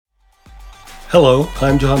Hello,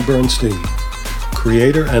 I'm John Bernstein,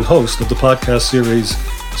 creator and host of the podcast series,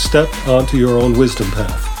 Step Onto Your Own Wisdom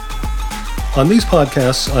Path. On these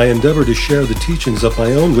podcasts, I endeavor to share the teachings of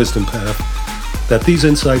my own wisdom path, that these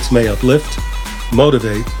insights may uplift,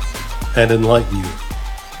 motivate, and enlighten you.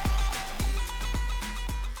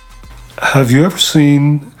 Have you ever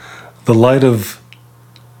seen the light of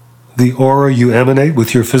the aura you emanate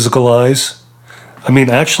with your physical eyes? I mean,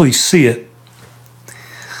 actually see it.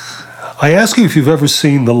 I ask you if you've ever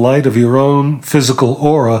seen the light of your own physical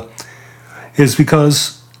aura is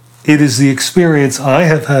because it is the experience I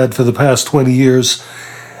have had for the past 20 years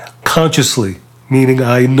consciously, meaning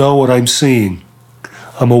I know what I'm seeing.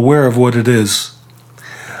 I'm aware of what it is.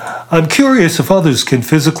 I'm curious if others can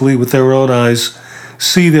physically, with their own eyes,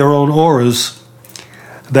 see their own auras,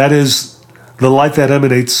 that is, the light that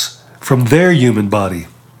emanates from their human body.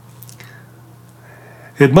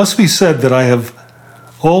 It must be said that I have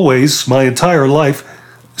always, my entire life,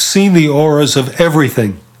 seen the auras of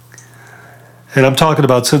everything. And I'm talking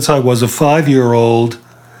about since I was a 5-year-old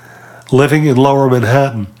living in Lower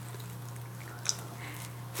Manhattan.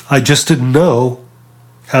 I just didn't know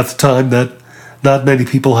at the time that not many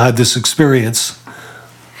people had this experience.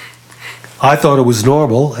 I thought it was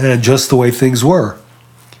normal and just the way things were.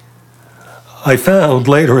 I found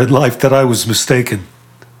later in life that I was mistaken.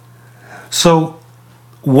 So,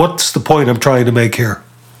 what's the point I'm trying to make here?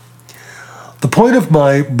 The point of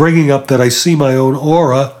my bringing up that I see my own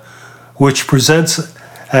aura, which presents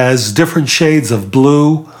as different shades of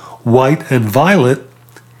blue, white, and violet,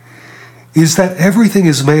 is that everything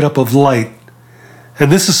is made up of light.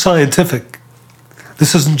 And this is scientific.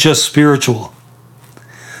 This isn't just spiritual.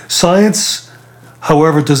 Science,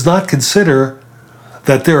 however, does not consider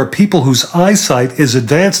that there are people whose eyesight is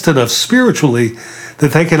advanced enough spiritually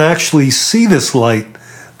that they can actually see this light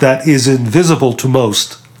that is invisible to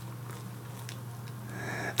most.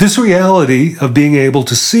 This reality of being able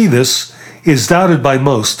to see this is doubted by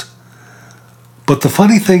most. But the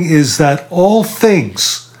funny thing is that all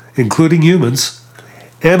things, including humans,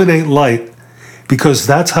 emanate light because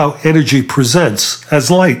that's how energy presents as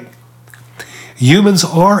light. Humans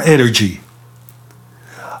are energy.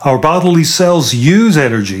 Our bodily cells use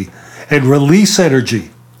energy and release energy.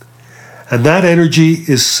 And that energy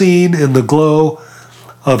is seen in the glow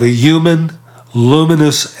of a human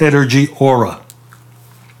luminous energy aura.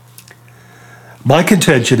 My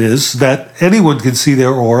contention is that anyone can see their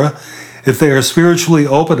aura if they are spiritually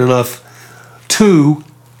open enough to,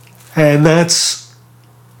 and that's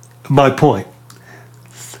my point.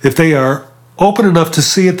 If they are open enough to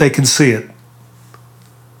see it, they can see it.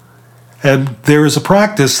 And there is a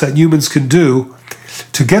practice that humans can do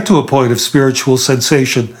to get to a point of spiritual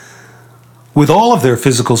sensation with all of their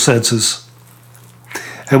physical senses.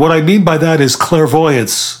 And what I mean by that is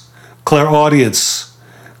clairvoyance, clairaudience,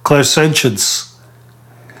 clairsentience,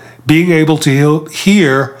 being able to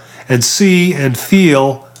hear and see and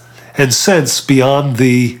feel and sense beyond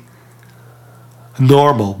the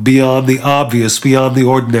normal, beyond the obvious, beyond the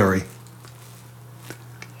ordinary.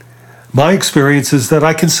 My experience is that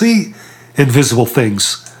I can see invisible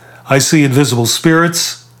things. I see invisible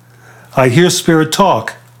spirits. I hear spirit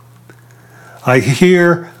talk. I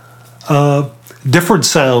hear different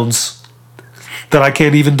sounds that I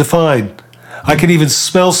can't even define. I can even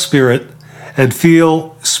smell spirit and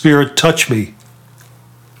feel spirit touch me.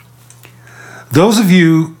 Those of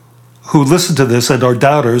you who listen to this and are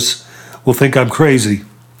doubters will think I'm crazy.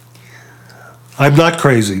 I'm not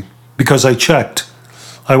crazy because I checked.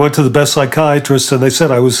 I went to the best psychiatrist and they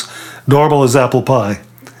said I was normal as apple pie.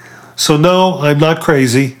 So no, I'm not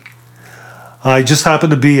crazy. I just happen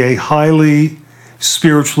to be a highly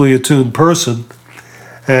spiritually attuned person,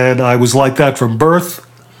 and I was like that from birth.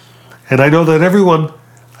 And I know that everyone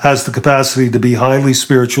has the capacity to be highly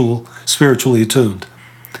spiritually attuned.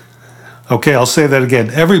 Okay, I'll say that again.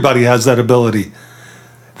 Everybody has that ability.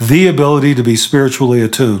 The ability to be spiritually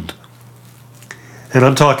attuned. And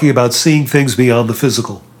I'm talking about seeing things beyond the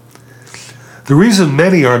physical. The reason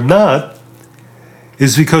many are not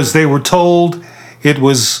is because they were told it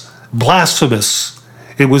was blasphemous,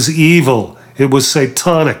 it was evil, it was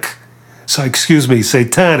satanic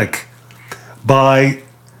by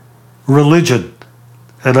religion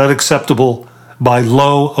and unacceptable by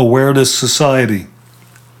low awareness society.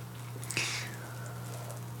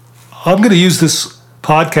 I'm going to use this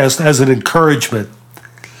podcast as an encouragement.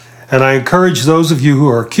 And I encourage those of you who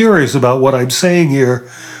are curious about what I'm saying here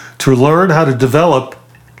to learn how to develop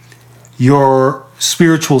your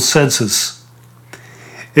spiritual senses.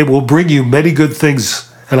 It will bring you many good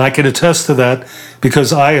things, and I can attest to that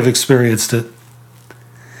because I have experienced it.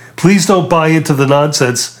 Please don't buy into the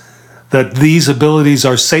nonsense that these abilities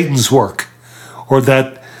are Satan's work, or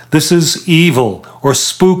that this is evil, or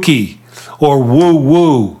spooky, or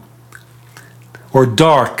woo-woo, or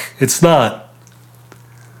dark. It's not.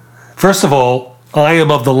 First of all, I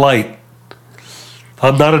am of the light.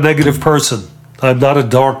 I'm not a negative person. I'm not a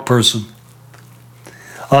dark person.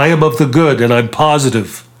 I am of the good, and I'm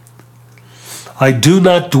positive. I do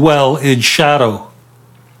not dwell in shadow.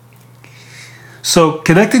 So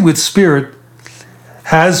connecting with spirit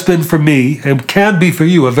has been for me, and can be for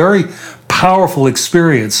you, a very powerful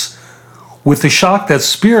experience, with the shock that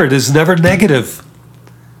spirit is never negative,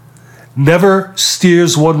 never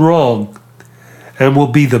steers one wrong, and will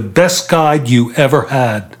be the best guide you ever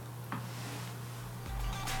had.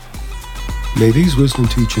 May these wisdom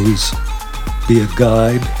teachings be a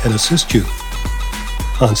guide and assist you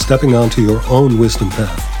on stepping onto your own wisdom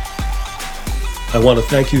path. I want to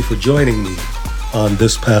thank you for joining me on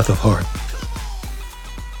this path of heart.